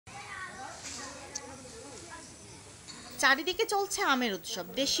চারিদিকে চলছে আমের উৎসব।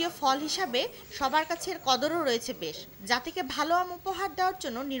 দেশীয় ফল হিসাবে সবার কাছে এর কদরও রয়েছে বেশ। জাতিকে ভালো আম উপহার দেওয়ার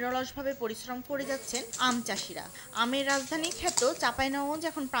জন্য নিরলসভাবে পরিশ্রম করে যাচ্ছেন আম চাষিরা। আমের রাজধানী খ্যাত চাঁপাইনবাবগঞ্জ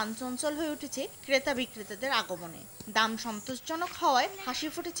এখন প্রাণচঞ্চল হয়ে উঠেছে ক্রেতা বিক্রেতাদের আগমনে। দাম সন্তোষজনক হওয়ায় হাসি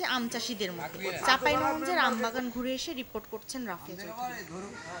ফুটেছে আম চাষিদের মুখে। চাঁপাইনবাবগঞ্জের আম বাগান ঘুরে এসে রিপোর্ট করছেন রাফিয়া চৌধুরী।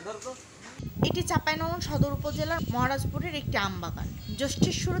 এটি চাঁপাইনবাবগঞ্জ সদর উপজেলার মহারাজপুরের একটি আম বাগান।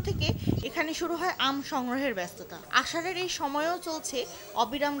 জ্যৈষ্ঠের শুরু থেকে এখানে শুরু হয় আম সংগ্রহের ব্যস্ততা। আষাঢ়ের এই সময়েও চলছে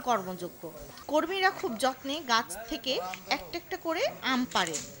অবিরাম কর্মযজ্ঞ। কর্মীরা খুব যত্নে গাছ থেকে একটা একটা করে আম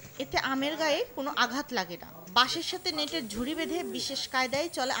পাড়েন। এতে আমের গায়ে কোনো আঘাত লাগে না। বাঁশের সাথে নেটের ঝুড়ি বেঁধে বিশেষ কায়দায়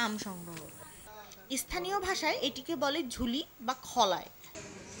চলে আম সংগ্রহ। স্থানীয় ভাষায় এটিকে বলে ঝুলি বা খলায়।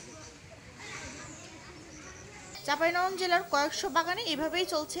 চাঁপাইনবাবগঞ্জ জেলার কয়েকশো বাগানে এভাবেই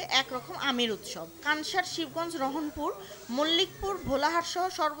চলছে একরকম আমের উৎসব। কানসার, শিবগঞ্জ, রহনপুর, মল্লিকপুর, ভোলাহাট সহ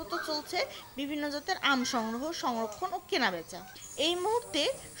সর্বত্র চলছে বিভিন্ন জাতের আম সংগ্রহ, সংরক্ষণ ও কেনাবেচা। এই মুহূর্তে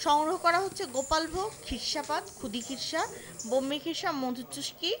সংগ্রহ করা হচ্ছে গোপালভোগ, খিরসাপাত, খুদি খিরসা, বোম্বে খিরসা,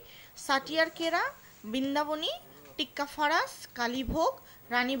 মধুচুস্কি, সাটিয়ার কেরা, বৃন্দাবনী, টিক্কা ফারাস, কালীভোগ,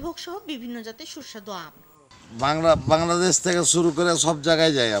 রানীভোগ সহ বিভিন্ন জাতের সুস্বাদু আম। বাংলাদেশ থেকে শুরু করে সব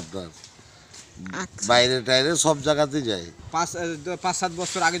জায়গায় যায়, আপনার বাইরে টাইরে সব জায়গাতে যায়। 5-7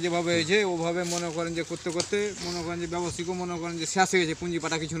 বছর আগে যেভাবে হয়েছে ওভাবে মনে করেন যে করতে করতে মনে করেন যে ব্যবসায়িকও মনে করেন যে শেষ হয়ে গেছে।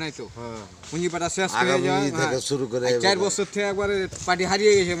 পুঁজিপাটা কিছু নাই তো, পুঁজিপাটা শেষ হয়ে যায় থেকে শুরু করে 4 বছর থেকে একবারে পার্টি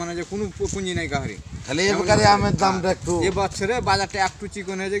হারিয়ে গেছে, মানে যে কোনো পুঁজি নাই কাহারি। খালি এবারে আমের দামটা একটু এ বছরে বাজারটা একটু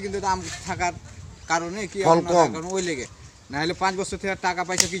চিকন হয়েছে, কিন্তু দাম থাকার কারণে কি কারণ ওই লেগে, না হলে 5 বছর থেকে টাকা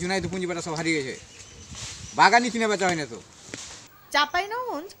পয়সা কিছু নাই তো, পুঁজিপাটা সব হারিয়ে গেছে, বাগানই কিনে বেচা হয় না তো।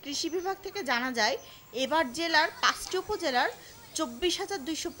 চাঁপাইনবাবগঞ্জ কৃষি বিভাগ থেকে জানা যায়, এবার জেলার 5টি উপজেলার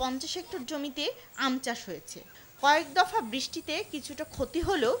 24,250 হেক্টর জমিতে আম চাষ হয়েছে। কয়েক দফা বৃষ্টিতে কিছুটা ক্ষতি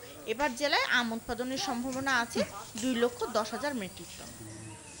হলেও এবার জেলায় আম উৎপাদনের সম্ভাবনা আছে 2,10,000 মেট্রিক টন।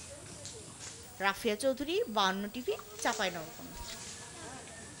 রাফিয়া চৌধুরী, বায়ান্ন টিভি, চাঁপাইনবাবগঞ্জ।